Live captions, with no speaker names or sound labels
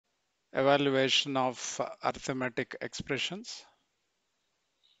evaluation of arithmetic expressions.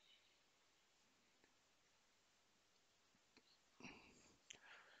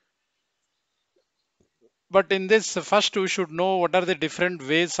 But in this, first we should know what are the different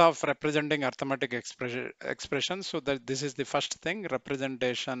ways of representing arithmetic expression. So that this is the first thing,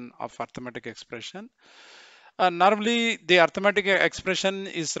 representation of arithmetic expression. Normally, the arithmetic expression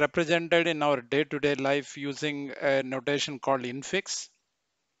is represented in our day-to-day life using a notation called infix.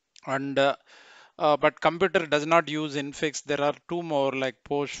 And but computer does not use infix. There are two more like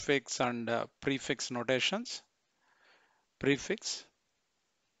postfix and prefix notations. Prefix.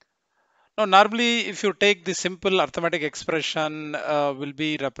 Now, normally, if you take the simple arithmetic expression, will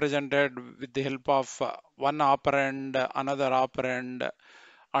be represented with the help of one operand, another operand,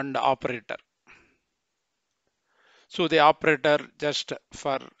 and operator. So the operator, just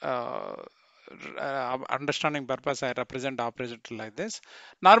for understanding purpose, I represent operator like this.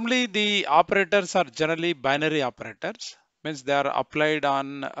 Normally, the operators are generally binary operators, means they are applied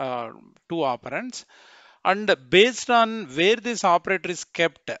on two operands, and based on where this operator is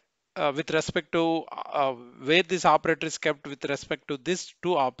kept with respect to where this operator is kept with respect to these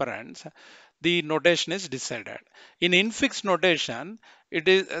two operands, the notation is decided. In infix notation, it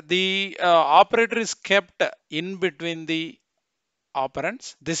is the operator is kept in between the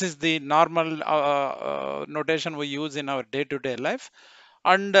operands. This is the normal notation we use in our day-to-day life,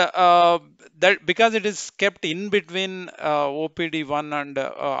 and that because it is kept in between OPD1 and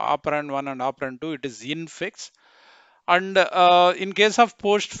operand 1 and operand 2, it is infix. And in case of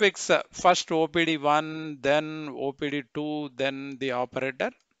postfix, first OPD1, then OPD2, then the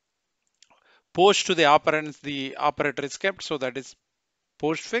operator. Post to the operands, the operator is kept, so that is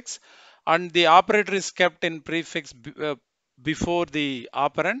postfix, and the operator is kept in prefix before the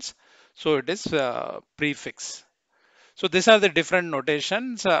operands, so it is prefix. So these are the different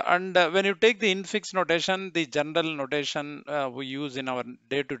notations, and when you take the infix notation, the general notation we use in our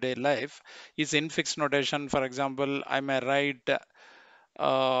day-to-day life is infix notation. For example, I may write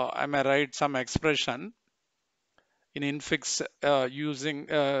some expression in infix using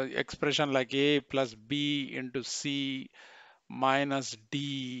expression like a plus b into c minus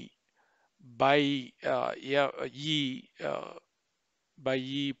d by e by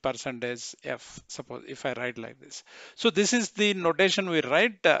e percentage f, suppose if I write like this. So this is the notation we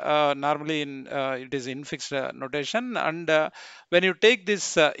write normally in it is infix notation. And when you take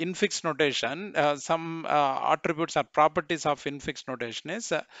this infix notation, some attributes or properties of infix notation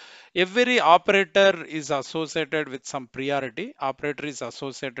is every operator is associated with some priority. Operator is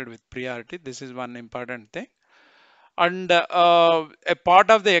associated with priority. This is one important thing. And a part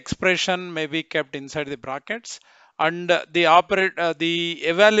of the expression may be kept inside the brackets, and the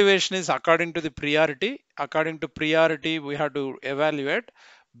evaluation is according to the priority. According to priority, we have to evaluate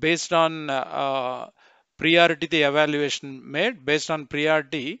based on priority, the evaluation made based on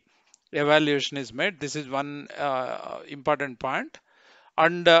priority, evaluation is made. This is one important point.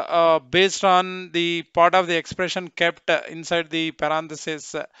 And based on the part of the expression kept inside the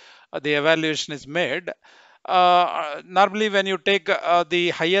parenthesis, the evaluation is made. Normally, when you take the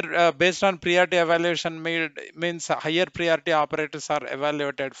higher based on priority evaluation made, means higher priority operators are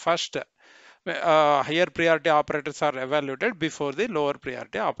evaluated first. Higher priority operators are evaluated before the lower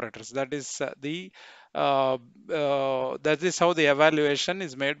priority operators. That is how the evaluation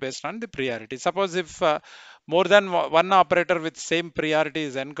is made based on the priority. Suppose if more than one operator with same priority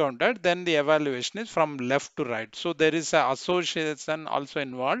is encountered, then the evaluation is from left to right. So there is a association also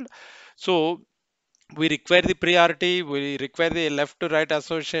involved. So we require the priority, we require the left to right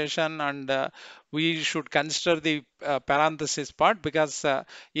association, and we should consider the parenthesis part, because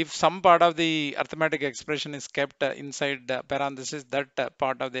if some part of the arithmetic expression is kept inside the parenthesis, that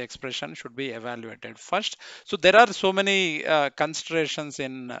part of the expression should be evaluated first. So there are so many considerations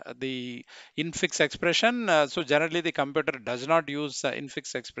in the infix expression. So generally the computer does not use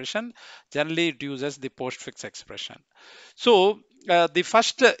infix expression. Generally it uses the postfix expression. So the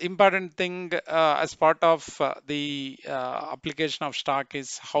first important thing as part of the application of stack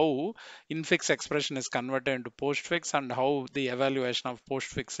is how infix expression is converted into postfix, and how the evaluation of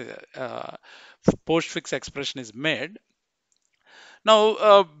postfix expression is made.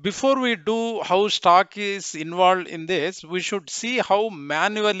 Now, before we do how stack is involved in this, we should see how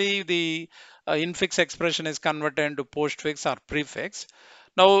manually the infix expression is converted into postfix or prefix.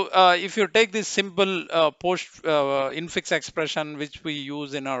 Now, if you take this simple infix expression which we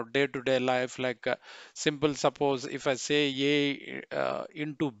use in our day-to-day life, like simple, suppose if I say A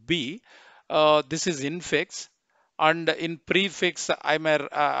into B, this is infix, and in prefix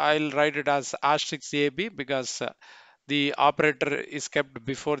I'll write it as asterisk AB, because the operator is kept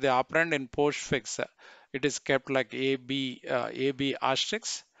before the operand. In postfix, it is kept like AB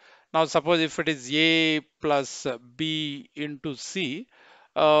asterisk. Now suppose if it is A plus B into C,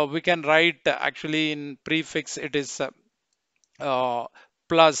 we can write actually in prefix it is uh,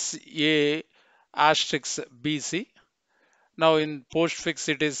 plus A asterisk BC. Now in postfix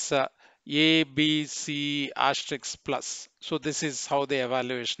it is A, B, C asterisk plus. So this is how the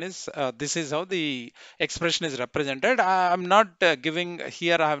evaluation is. This is how the expression is represented. I'm not giving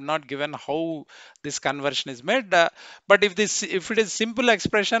here. I have not given how this conversion is made. But if it is simple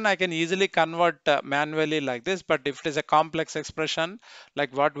expression, I can easily convert manually like this. But if it is a complex expression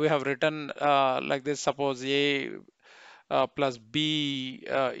like what we have written like this, suppose A plus B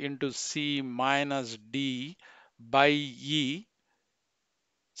into C minus D by E.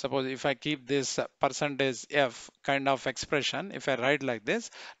 Suppose if I keep this percentage F kind of expression, if I write like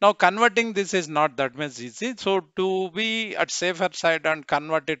this, now converting this is not that much easy. So to be at safer side and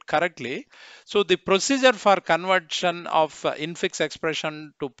convert it correctly, so the procedure for conversion of infix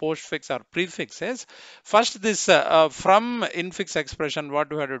expression to postfix or prefix is first this from infix expression,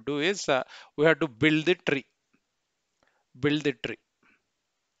 what we have to do is we have to build the tree. Build the tree.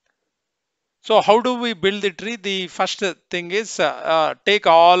 So how do we build the tree? The first thing is take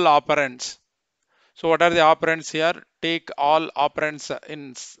all operands. So what are the operands here? Take all operands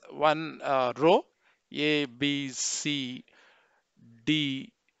in one row, A, B, C,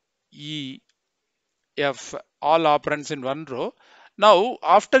 D, E, F, all operands in one row. Now,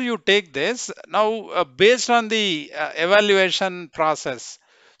 after you take this, now based on the evaluation process,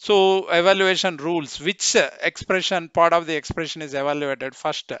 so evaluation rules, which expression, part of the expression is evaluated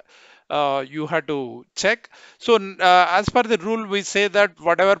first, you have to check. So as per the rule, we say that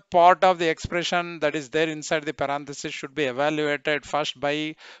whatever part of the expression that is there inside the parenthesis should be evaluated first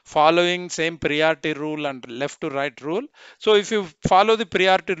by following same priority rule and left to right rule. So if you follow the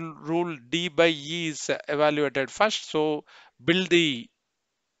priority rule, D by E is evaluated first. So build the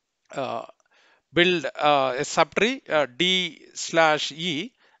uh, build a subtree D slash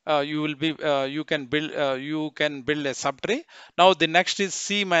E. You can build a subtree. Now the next is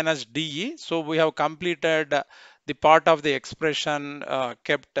C minus DE. So we have completed the part of the expression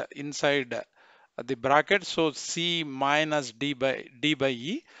kept inside the bracket. So C minus D by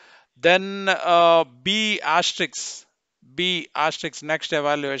E. Then B asterisk, next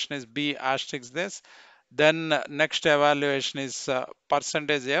evaluation is B asterisk this. Then next evaluation is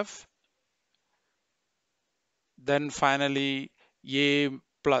percentage F. Then finally A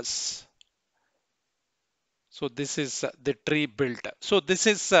plus. So this is the tree built. So this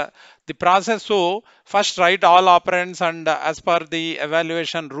is the process. So first write all operands, and as per the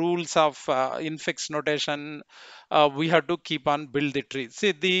evaluation rules of infix notation, we have to keep on build the tree.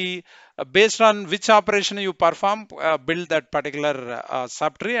 See the based on which operation you perform, build that particular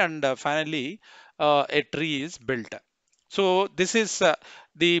subtree, and finally a tree is built. So this is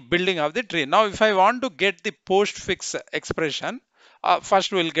the building of the tree. Now if I want to get the postfix expression,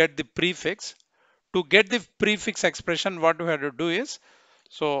 first we'll get the prefix. To get the prefix expression, what we have to do is,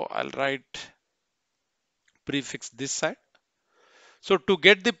 so I'll write prefix this side. So to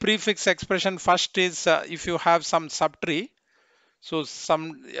get the prefix expression, first is if you have some subtree, so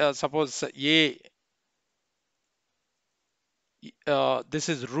some suppose A, this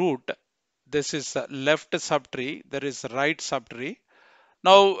is root, this is left subtree, there is right subtree.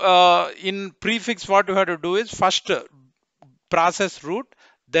 Now in prefix, what you have to do is first process root,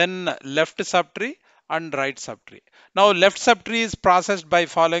 then left subtree and right subtree. Now left subtree is processed by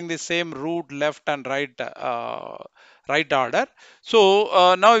following the same root, left and right order.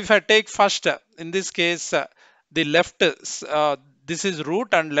 So now if I take first, in this case, the left, this is root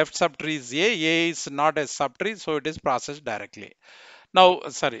and left subtree is A. A is not a subtree, so it is processed directly. Now,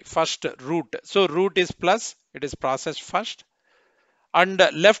 sorry, first root. So root is plus, it is processed first. And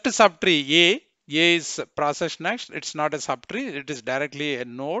left subtree A is processed next. It's not a subtree, it is directly a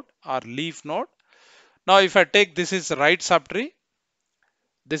node or leaf node. Now if I take this is right subtree,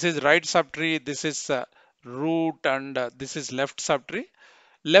 this is right subtree, this is root, and this is left subtree.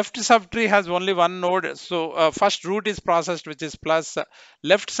 Left subtree has only one node, so first root is processed, which is plus.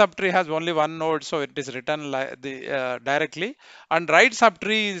 Left subtree has only one node, so it is written like directly. And right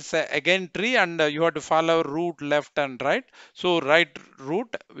subtree is again tree, and you have to follow root, left and right. So right root,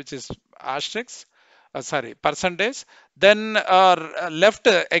 which is asterisk, sorry, percentage. Then left,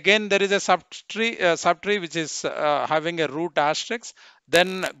 again there is a subtree which is having a root asterisk.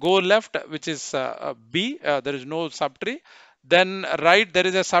 Then go left, which is B, there is no subtree. Then right, there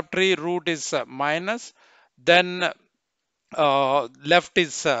is a subtree, root is minus. Then left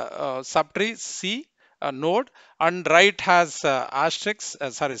is subtree C, node, and right has asterisk,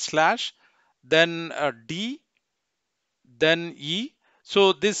 sorry, slash, then D, then E.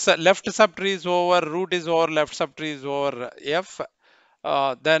 So this left subtree is over, root is over, left subtree is over F.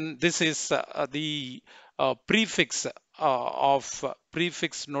 Then this is the prefix of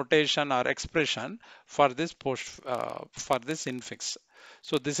prefix notation or expression for this for this infix.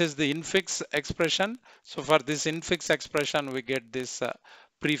 So this is the infix expression. So for this infix expression, we get this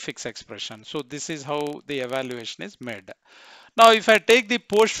prefix expression. So this is how the evaluation is made. Now, if I take the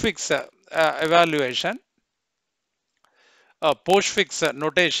postfix evaluation, postfix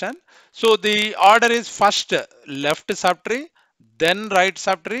notation. So the order is first left subtree, then right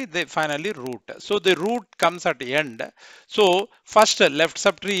subtree, then finally root. So the root comes at the end. So first left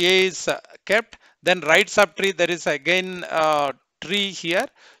subtree A is kept, then right subtree there is again tree here.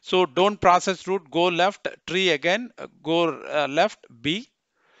 So don't process root, go left, tree again, go left B.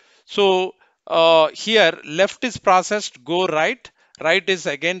 So here left is processed, go right, right is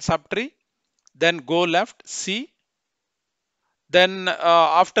again subtree, then go left C. Then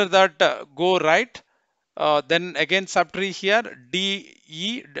after that go right, then again subtree here D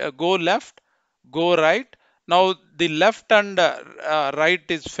E, go left, go right. Now the left and right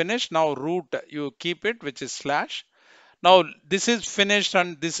is finished. Now root you keep it, which is slash. Now this is finished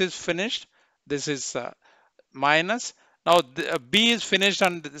and this is finished. This is minus. Now the, B is finished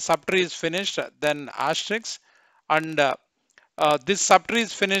and the subtree is finished. Then asterisk, and this subtree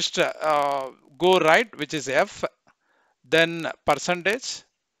is finished. Go right, which is F. Then percentage.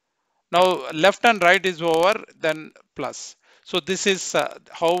 Now left and right is over, then plus. So this is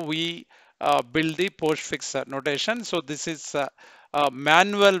how we build the postfix notation. So this is a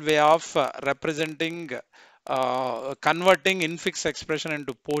manual way of representing converting infix expression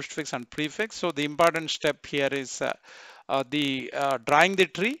into postfix and prefix. So the important step here is the drawing the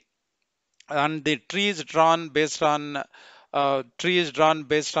tree, and the tree is drawn based on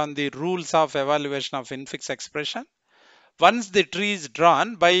the rules of evaluation of infix expression. Once the tree is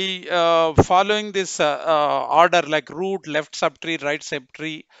drawn, by following this order like root, left subtree, right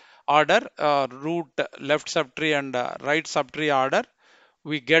subtree order, root, left subtree and right subtree order,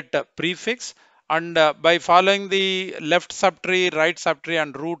 we get a prefix, and by following the left subtree, right subtree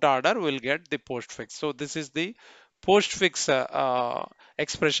and root order, we'll get the postfix. So this is the postfix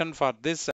expression for this